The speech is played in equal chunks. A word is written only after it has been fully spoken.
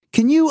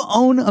Can you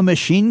own a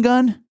machine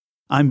gun?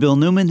 I'm Bill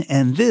Newman,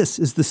 and this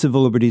is the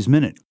Civil Liberties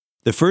Minute.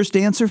 The first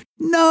answer?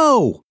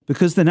 No,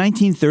 because the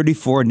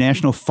 1934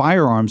 National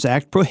Firearms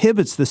Act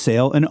prohibits the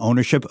sale and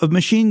ownership of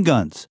machine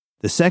guns.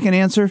 The second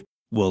answer?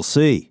 We'll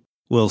see.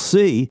 We'll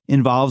see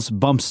involves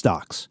bump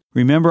stocks.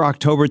 Remember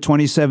October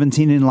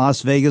 2017 in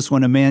Las Vegas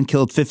when a man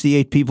killed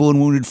 58 people and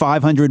wounded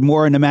 500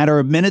 more in a matter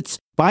of minutes?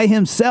 By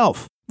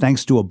himself,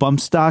 thanks to a bump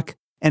stock,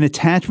 an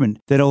attachment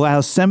that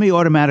allows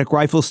semi-automatic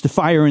rifles to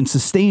fire in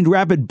sustained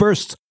rapid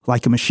bursts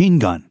like a machine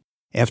gun.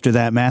 After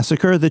that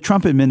massacre, the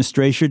Trump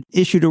administration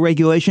issued a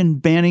regulation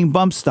banning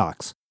bump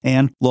stocks,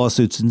 and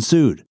lawsuits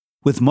ensued,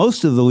 with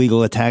most of the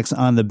legal attacks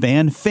on the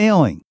ban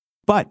failing.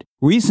 But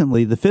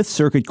recently, the Fifth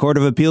Circuit Court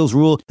of Appeals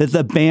ruled that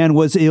the ban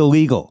was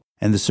illegal,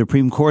 and the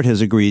Supreme Court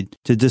has agreed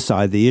to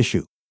decide the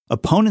issue.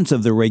 Opponents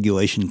of the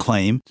regulation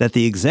claim that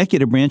the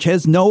executive branch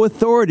has no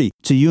authority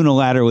to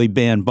unilaterally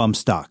ban bump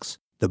stocks.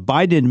 The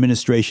Biden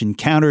administration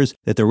counters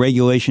that the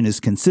regulation is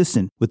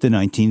consistent with the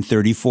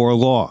 1934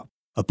 law.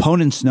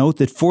 Opponents note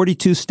that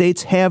 42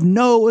 states have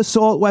no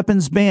assault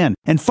weapons ban,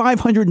 and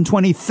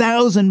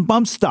 520,000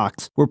 bump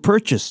stocks were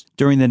purchased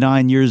during the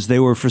 9 years they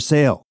were for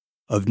sale.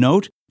 Of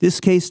note, this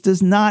case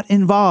does not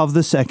involve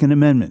the Second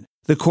Amendment.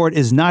 The court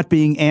is not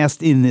being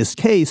asked in this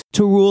case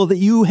to rule that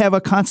you have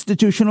a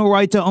constitutional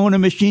right to own a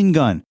machine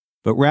gun,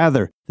 but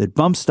rather that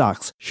bump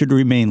stocks should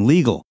remain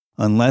legal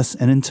unless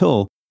and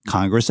until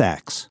Congress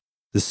acts.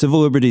 The Civil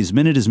Liberties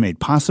Minute is made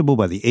possible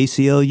by the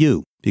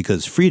ACLU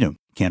because freedom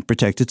can't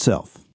protect itself.